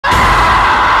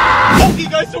Okay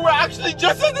guys, so we're actually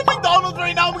just at the McDonald's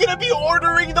right now. I'm gonna be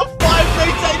ordering the 5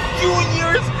 Nights at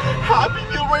Junior's Happy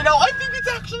Meal right now. I think it's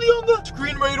actually on the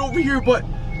screen right over here, but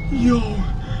yo,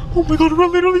 oh my god, we're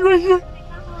literally right here.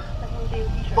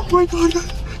 Oh my god,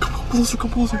 guys. Come closer, come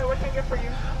closer. What can I get for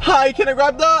you? Hi, can I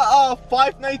grab the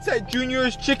 5 Nights at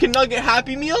Junior's Chicken Nugget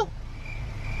Happy Meal?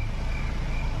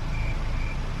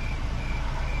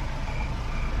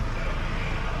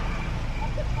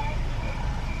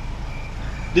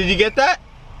 Did you get that?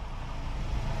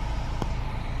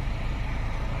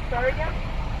 Sorry again?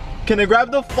 Can I grab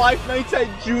the 5 Nights at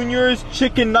Junior's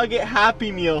Chicken Nugget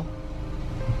Happy Meal?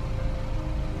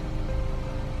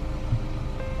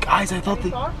 Guys, I thought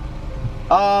Sauce?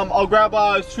 I'll grab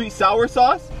a sweet sour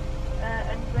sauce.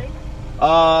 Any flakes?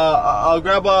 I'll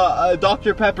grab a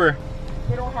Dr. Pepper.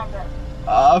 They don't have that.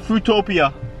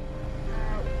 Fruitopia.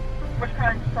 What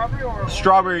kind? Strawberry or?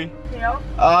 Strawberry. Anything else?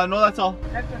 No, that's all.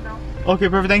 Next one, no. Okay,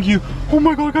 perfect, thank you. Oh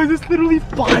my god, guys, it's literally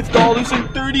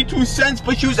 $5.32,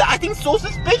 but she was acting so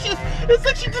suspicious. It's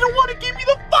like she didn't want to give me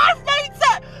the 5 Nights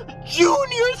at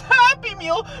Junior's Happy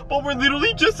Meal, but we're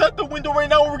literally just at the window right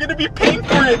now and we're gonna be paying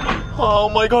for it. Oh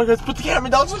my god, guys, put the camera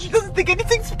down so she doesn't think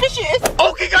anything suspicious.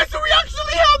 Okay, guys, so we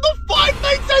actually have the 5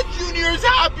 Nights at Junior's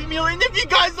Happy Meal, and if you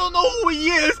guys don't know who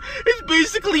he is, it's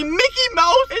basically Mickey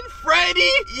Mouse and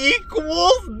Freddy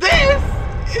equals this.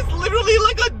 It's literally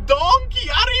like a donkey.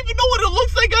 I don't even know what it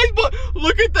looks like, guys, but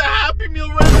look at the Happy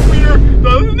Meal right over here.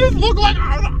 Doesn't this look like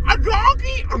a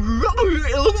donkey?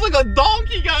 It looks like a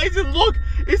donkey, guys, and look,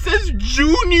 it says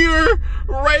Junior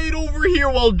right over here.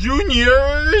 Well,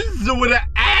 Juniors with an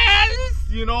S,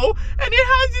 you know, and it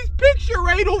has his picture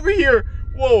right over here.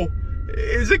 Whoa.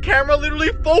 Is the camera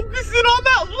literally focusing on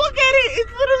that? Look at it.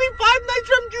 It's literally 5 Nights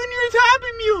from Junior's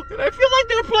Happy Meal. And I feel like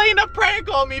they're playing a prank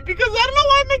on me because I don't know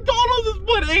why McDonald's is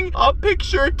putting a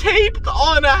picture taped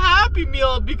on a Happy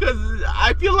Meal, because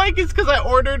I feel like it's because I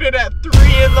ordered it at 3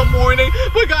 in the morning.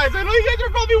 But guys, I know you guys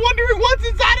are probably wondering what's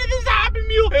inside of this Happy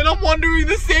Meal. And I'm wondering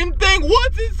the same thing.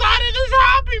 What's inside of this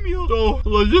Happy Meal? So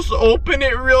let's just open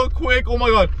it real quick. Oh my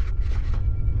god.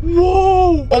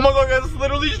 Whoa! Oh my god, guys, let's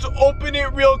literally just open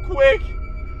it real quick.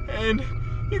 And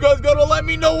you guys gotta let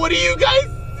me know, what do you guys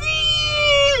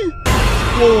see?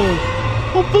 Whoa.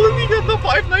 Hopefully we get the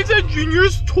 5 Nights at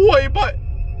Junior's toy, but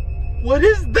what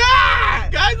is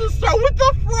that? Guys, let's start with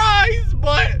the fries,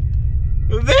 but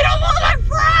they don't look like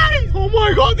fries! Oh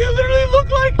my god, they literally look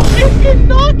like chicken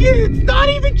nuggets! Not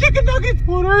even chicken nuggets!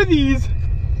 What are these?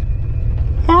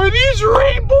 Are these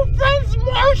Rainbow Friends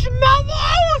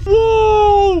marshmallows?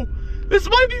 Whoa! This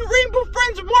might be Rainbow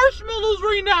Friends marshmallows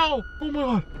right now. Oh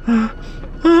my god.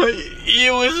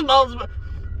 Ew, it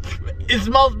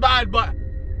smells bad, but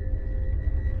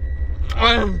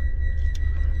ew.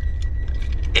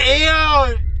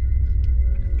 Yeah.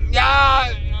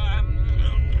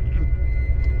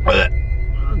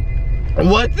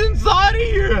 What's inside of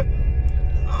here?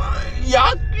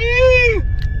 Yucky.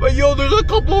 But yo, there's a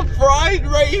couple of fries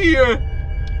right here.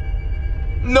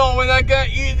 No, and I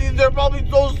can't eat these. They're probably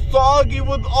so soggy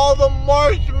with all the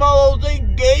marshmallows they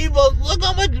gave us. Look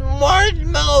how much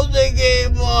marshmallows they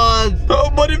gave us.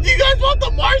 But if you guys want the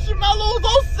marshmallows,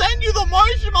 I'll send you the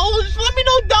marshmallows. Just let me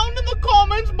know down in the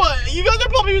comments. But you guys are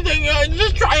probably thinking,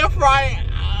 just try a fry.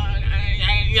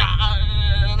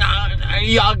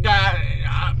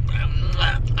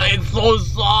 It's so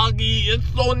soggy, it's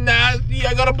so nasty.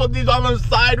 I gotta put these on the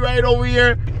side right over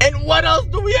here. And what else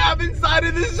do we have inside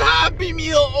of this Happy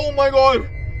Meal? Oh my god.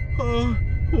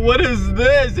 What is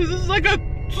this? This is like a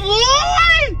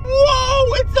toy!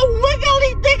 Whoa, it's a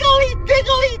wiggly diggly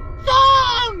diggly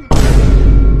tongue!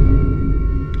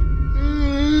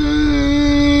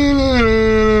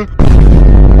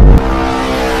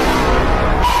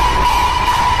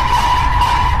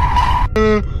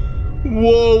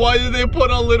 Whoa, why did they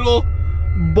put a little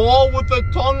ball with a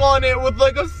tongue on it with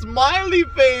like a smiley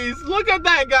face? Look at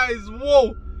that, guys.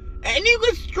 Whoa. And you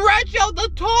can stretch out the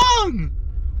tongue.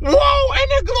 Whoa,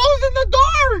 and it glows in the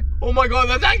dark. Oh my god,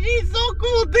 that's actually so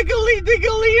cool. Diggly,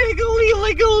 diggly, higgly,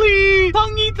 liggly.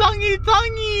 Tonguey, tonguey,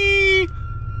 tonguey.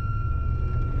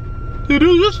 Did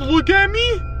it just look at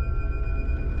me?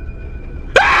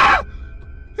 Ah!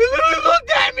 It literally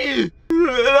looked at me.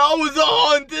 That was a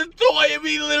haunted toy, and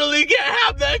we literally can't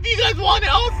have that. If you guys want it,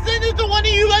 I'll send it to one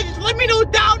of you guys. Just let me know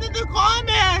down in the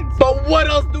comments. But what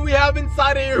else do we have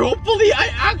inside of here? Hopefully I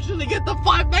actually get the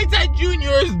 5 Nights at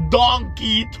Junior's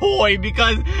donkey toy,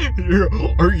 because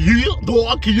are you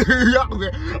donkey?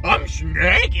 I'm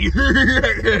snacky.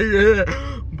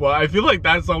 but I feel like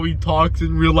that's how he talks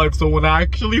in real life. So when I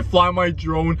actually fly my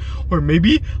drone, or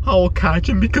maybe I'll catch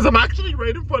him because I'm actually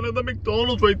right in front of the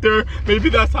McDonald's right there. Maybe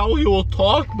that's how he will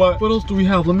talk. But what else do we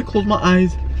have? Let me close my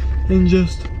eyes and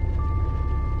just...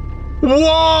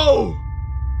 Whoa!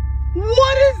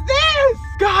 What is this?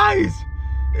 Guys,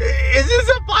 is this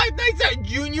a Five Nights at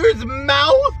Junior's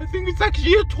mouth? I think it's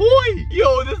actually a toy.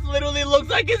 Yo, this literally looks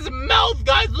like his mouth,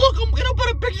 guys. Look, I'm gonna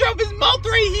put a picture of his mouth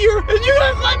right here. And you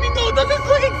guys let me know, does this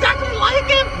look exactly like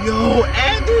him? Yo,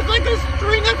 and there's like a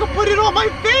string I can put it on my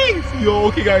face. Yo,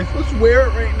 okay guys, let's wear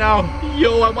it right now.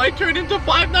 Yo, I might turn into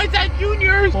Five Nights at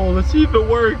Junior's. Oh, let's see if it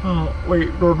works. Oh,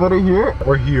 wait, do I put it here?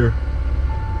 Or here?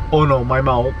 Oh no, my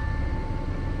mouth.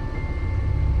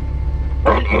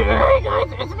 Hey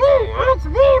guys, it's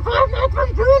me, Five Nights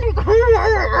at Junior's.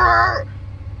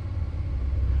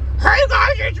 Hey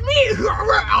guys, it's me.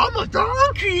 I'm a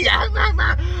donkey. I'm a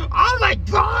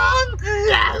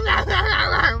donkey.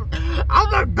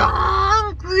 I'm a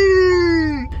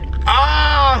donkey.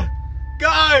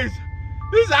 Guys,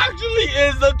 this actually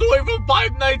is the toy from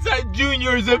Five Nights at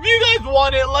Junior's. If you guys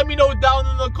want it, let me know down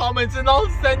in the comments and I'll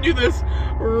send you this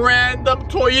random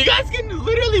toy. You guys can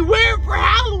literally wear it for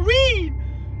Halloween.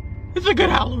 It's a good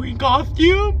Halloween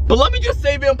costume. But let me just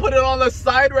save it and put it on the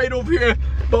side right over here.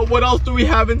 But what else do we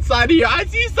have inside here? I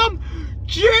see some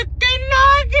chicken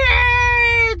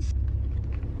nuggets.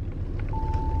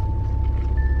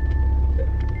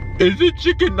 Is it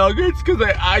chicken nuggets? Because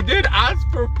I did ask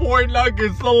for 4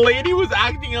 nuggets. The lady was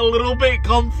acting a little bit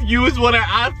confused when I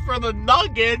asked for the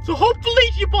nuggets. So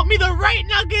hopefully she put me the right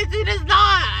nuggets. It is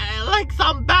not like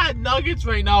some bad nuggets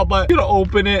right now. But I'm gonna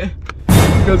open it.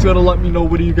 You guys gotta let me know,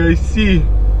 what do you guys see?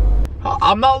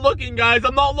 I'm not looking, guys.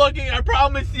 I'm not looking. I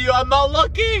promise you, I'm not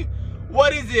looking.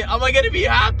 What is it? Am I gonna be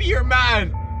happy or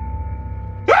mad?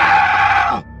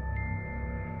 Ah!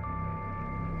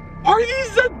 Are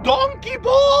these the donkey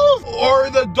balls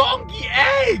or the donkey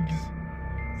eggs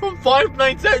from Five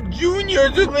Nights at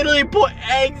Junior's? Just literally put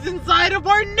eggs inside of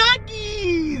our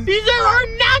nuggies. These are our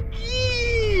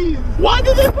nuggies. Why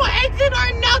did they put eggs in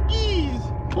our nuggies?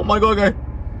 Oh my god, guys.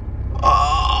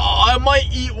 I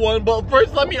might eat one, but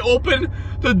first let me open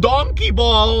the donkey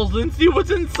balls and see what's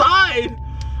inside.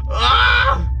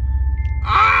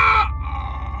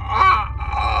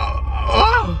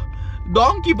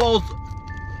 Donkey balls.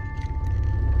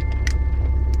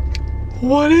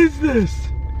 What is this?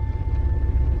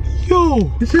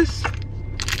 Yo, is this?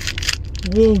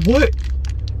 Whoa, what?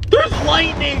 There's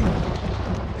lightning.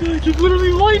 Guys, there's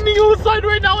literally lightning outside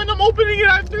right now, and I'm opening it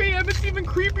at 3 AM. It's even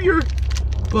creepier.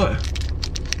 But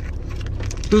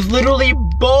there's literally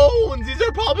bones. These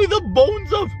are probably the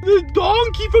bones of the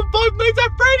donkey from Five Nights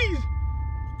at Freddy's.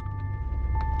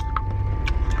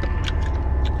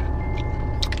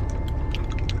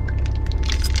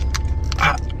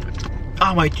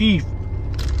 My teeth.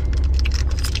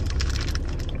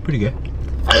 Pretty good.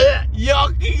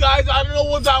 Yucky, guys. I don't know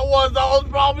what that was. That was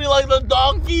probably like the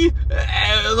donkey,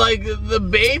 like the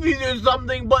babies or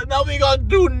something. But now we got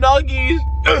 2 nuggies.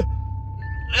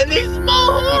 And they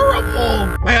smell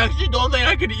horrible. I actually don't think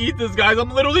I could eat this, guys.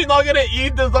 I'm literally not gonna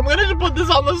eat this. I'm gonna just put this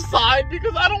on the side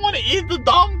because I don't want to eat the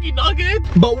donkey nugget.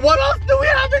 But what else do we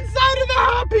have inside of the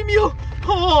Happy Meal?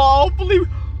 Oh, hopefully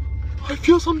I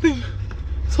feel something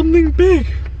big.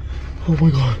 Oh my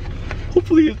god.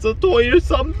 Hopefully it's a toy or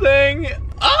something.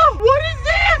 Oh, what is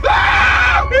this?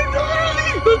 Ah! It's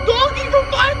literally the donkey from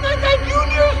Five Nights at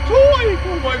Junior's toy.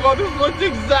 Oh my god, this looks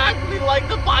exactly like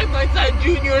the Five Nights at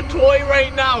Junior toy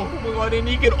right now. Oh my god, and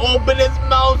he can open his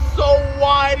mouth so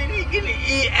wide and he can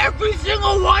eat every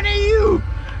single one of you.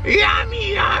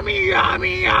 Yummy, yummy,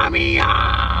 yummy, yummy,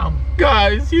 yum.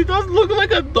 Guys, he does look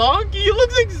like a donkey. He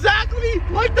looks exactly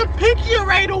like the picture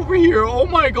right over here. Oh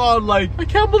my god, like, I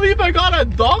can't believe I got a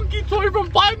donkey toy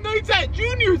from Five Nights at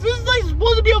Junior's. This is like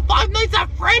supposed to be a Five Nights at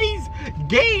Freddy's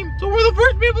game. So we're the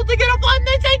first people to get a Five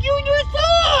Nights at Junior's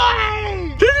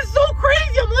toy. This is so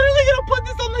crazy. I'm literally gonna put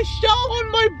this on the shelf on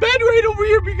my bed right over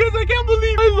here because I can't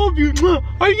believe I love you.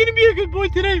 Are you gonna be a good boy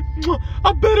today?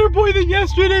 A better boy than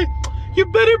yesterday. You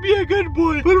better be a good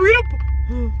boy. But we're gonna...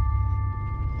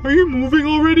 Are you moving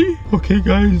already? Okay,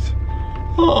 guys.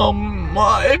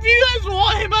 If you guys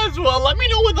want him as well, let me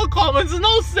know in the comments and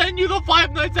I'll send you the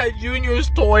Five Nights at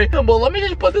Junior's toy. But let me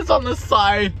just put this on the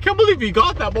side. Can't believe you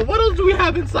got that. But what else do we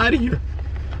have inside of here?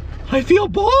 I feel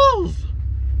balls.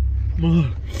 Come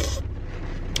on.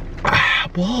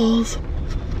 Balls.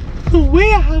 No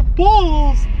way I have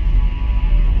balls.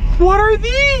 What are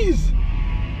these?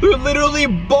 They're literally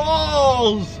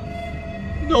balls.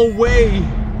 No way.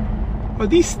 Are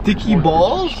these sticky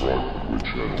balls?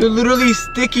 They're literally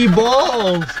sticky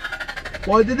balls.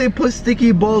 Why did they put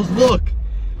sticky balls? Look,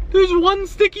 there's one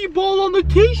sticky ball on the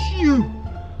tissue.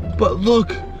 But look,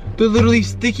 they're literally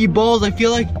sticky balls. I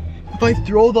feel like if I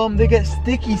throw them, they get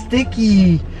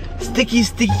sticky.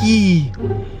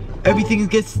 Everything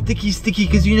gets sticky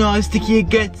because you know how sticky it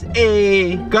gets.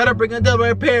 Gotta bring a double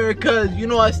repair cause you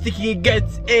know how sticky it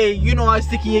gets. You know how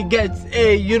sticky it gets.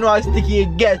 You know how sticky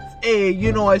it gets.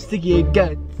 You know how sticky it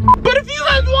gets. But if you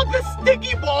guys want the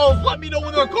sticky balls, let me know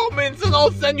in the comments and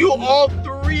I'll send you all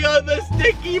 3 of the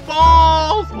sticky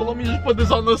balls. Well, let me just put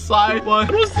this on the side. But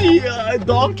I don't see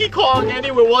Donkey Kong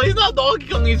anywhere. Well, he's not Donkey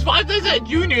Kong. He's Five Nights at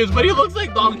Junior's, but he looks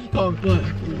like Donkey Kong. But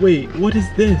wait, what is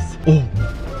this? Oh,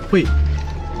 wait.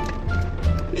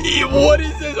 What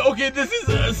is this? Okay, this is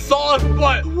a sauce,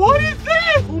 but what is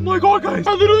this? Oh my god, guys.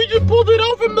 I literally just pulled it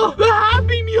out from the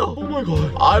Happy Meal. Oh my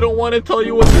god. I don't want to tell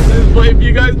you what this is, but if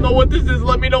you guys know what this is,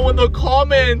 let me know in the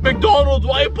comments. McDonald's,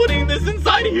 why are you putting this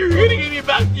inside of here? You're gonna give me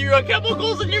bacteria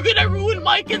chemicals and you're gonna ruin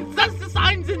my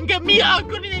incesticines and get me a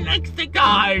good and extra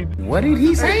guy. What did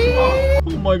he say?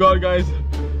 Oh my god, guys.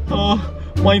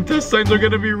 My intestines are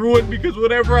gonna be ruined because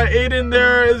whatever I ate in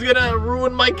there is gonna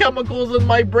ruin my chemicals in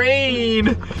my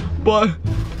brain. But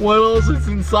what else is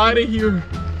inside of here?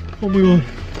 Oh my god.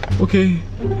 Okay.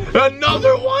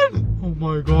 Another one? Oh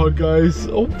my god, guys.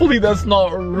 Hopefully that's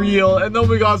not real. And then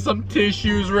we got some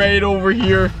tissues right over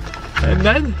here. And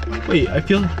then, wait, I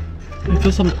feel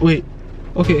something. Wait.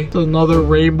 Okay, so another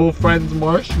Rainbow Friends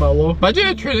marshmallow. Imagine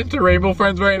it turned into Rainbow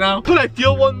Friends right now. But I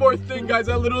feel one more thing, guys.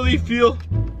 I literally feel...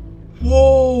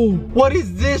 Whoa, what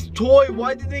is this toy?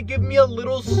 Why did they give me a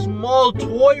little small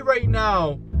toy right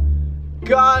now?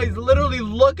 Guys, literally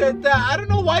look at that. I don't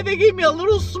know why they gave me a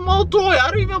little small toy.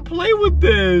 I don't even play with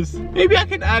this. Maybe I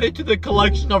can add it to the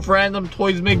collection of random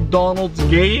toys McDonald's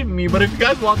gave me. But if you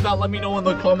guys want that, let me know in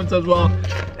the comments as well.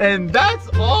 And that's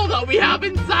all that we have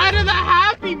inside of the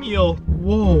Happy Meal.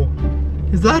 Whoa.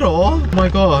 Is that all? Oh my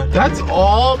god. That's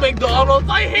all McDonald's.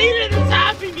 I hated this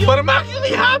Happy Meal. But I'm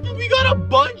actually happy we got a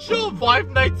bunch of Five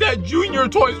Nights at Junior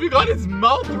toys. We got his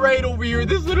mouth right over here.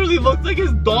 This literally looks like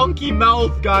his donkey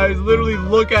mouth, guys. Literally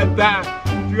look at that.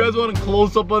 If you guys want a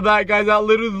close-up of that, guys, that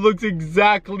literally looks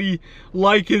exactly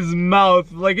like his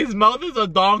mouth. Like his mouth is a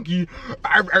donkey.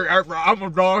 I'm a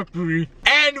donkey.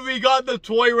 And we got the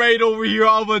toy right over here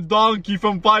of a donkey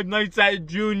from Five Nights at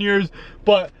Junior's.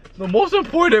 But the most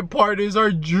important part is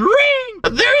our drink.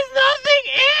 There's nothing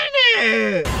in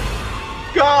it.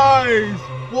 Guys.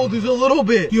 Whoa, there's a little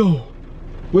bit. Yo,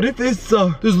 what if it's,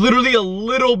 there's literally a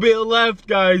little bit left,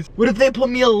 guys. What if they put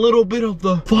me a little bit of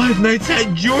the Five Nights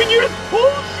at Junior's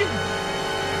potion?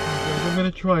 Guys, I'm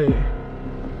gonna try it.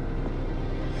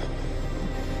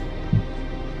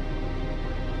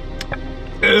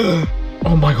 Ugh.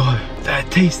 Oh my god,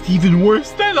 that tastes even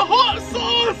worse than the hot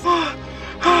sauce.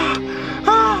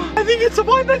 I think it's a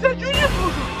Five Nights at Junior.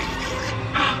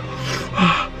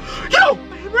 Yo,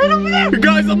 right over there.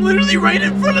 Guys, I'm literally right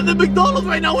in front of the McDonald's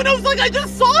right now and I was like, I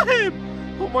just saw him.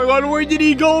 Oh my god, where did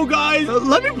he go, guys?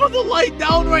 Let me put the light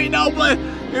down right now, but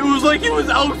it was like he was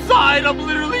outside. I'm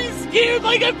literally scared.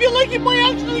 Like, I feel like he might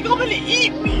actually come and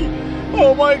eat me.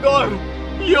 Oh my god.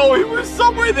 Yo, he was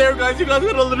somewhere there, guys. You guys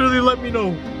gotta literally let me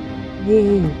know.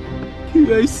 Whoa. Can you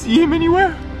guys see him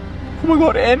anywhere? Oh my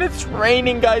god, and it's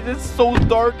raining, guys. It's so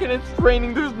dark and it's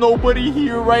raining. There's nobody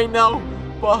here right now.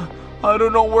 But I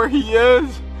don't know where he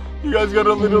is. You guys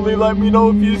gotta literally let me know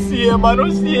if you see him. I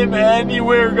don't see him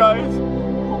anywhere, guys.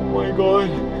 Oh my god.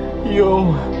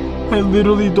 Yo, I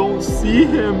literally don't see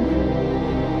him.